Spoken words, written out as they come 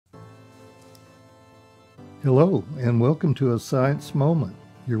Hello, and welcome to A Science Moment,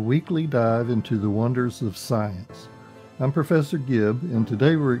 your weekly dive into the wonders of science. I'm Professor Gib, and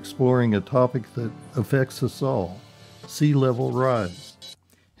today we're exploring a topic that affects us all, sea level rise.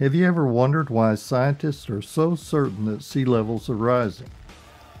 Have you ever wondered why scientists are so certain that sea levels are rising?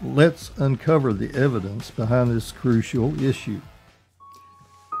 Let's uncover the evidence behind this crucial issue.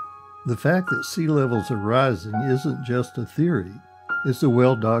 The fact that sea levels are rising isn't just a theory. It's a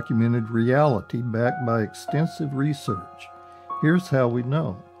well-documented reality backed by extensive research. Here's how we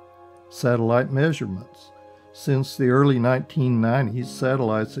know. Satellite measurements. Since the early 1990s,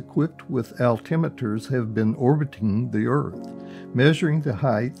 satellites equipped with altimeters have been orbiting the Earth, measuring the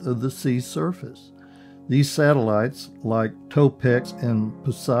height of the sea surface. These satellites, like Topex and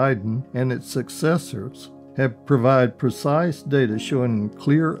Poseidon and its successors, have provided precise data showing a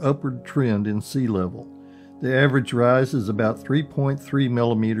clear upward trend in sea level. The average rise is about 3.3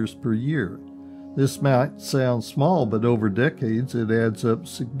 millimeters per year. This might sound small, but over decades it adds up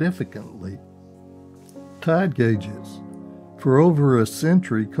significantly. Tide gauges. For over a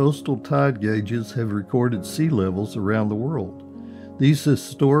century, coastal tide gauges have recorded sea levels around the world. These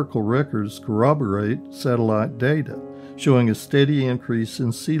historical records corroborate satellite data, showing a steady increase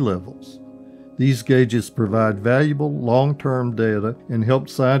in sea levels. These gauges provide valuable long-term data and help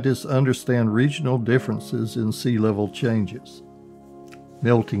scientists understand regional differences in sea level changes.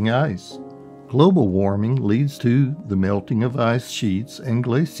 Melting ice. Global warming leads to the melting of ice sheets and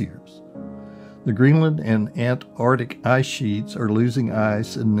glaciers. The Greenland and Antarctic ice sheets are losing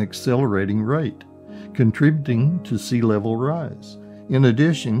ice at an accelerating rate, contributing to sea level rise. In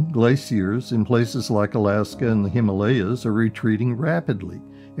addition, glaciers in places like Alaska and the Himalayas are retreating rapidly,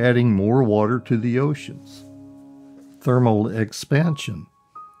 adding more water to the oceans. Thermal expansion.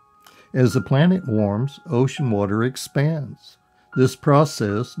 As the planet warms, ocean water expands. This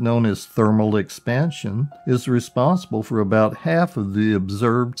process, known as thermal expansion, is responsible for about half of the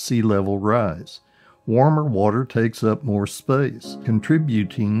observed sea level rise. Warmer water takes up more space,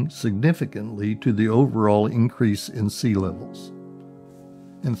 contributing significantly to the overall increase in sea levels.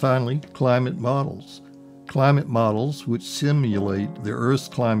 And finally, climate models. Climate models, which simulate the Earth's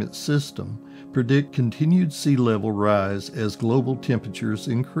climate system, predict continued sea level rise as global temperatures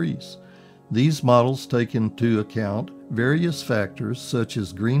increase. These models take into account various factors such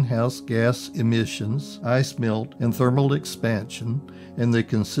as greenhouse gas emissions, ice melt, and thermal expansion, and they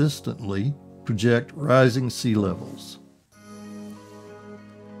consistently project rising sea levels.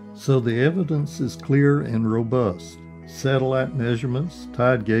 So the evidence is clear and robust. Satellite measurements,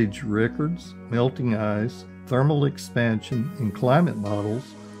 tide gauge records, melting ice, thermal expansion, and climate models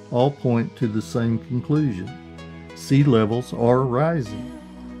all point to the same conclusion. Sea levels are rising.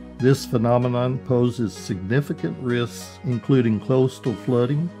 This phenomenon poses significant risks, including coastal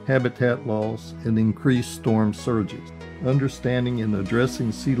flooding, habitat loss, and increased storm surges. Understanding and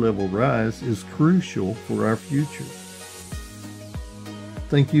addressing sea level rise is crucial for our future.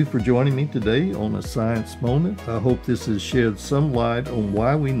 Thank you for joining me today on A Science Moment. I hope this has shed some light on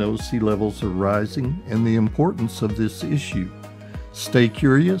why we know sea levels are rising and the importance of this issue. Stay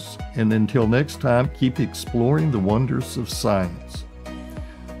curious, and until next time, keep exploring the wonders of science.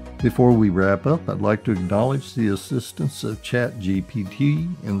 Before we wrap up, I'd like to acknowledge the assistance of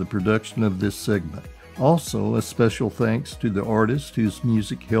ChatGPT in the production of this segment. Also, a special thanks to the artist whose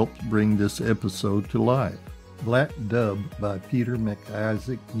music helped bring this episode to life. Black Dub by Peter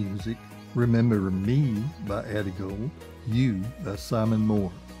McIsaac Music, Remember Me by Addie Gold, You by Simon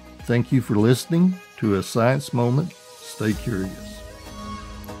Moore. Thank you for listening to A Science Moment. Stay curious.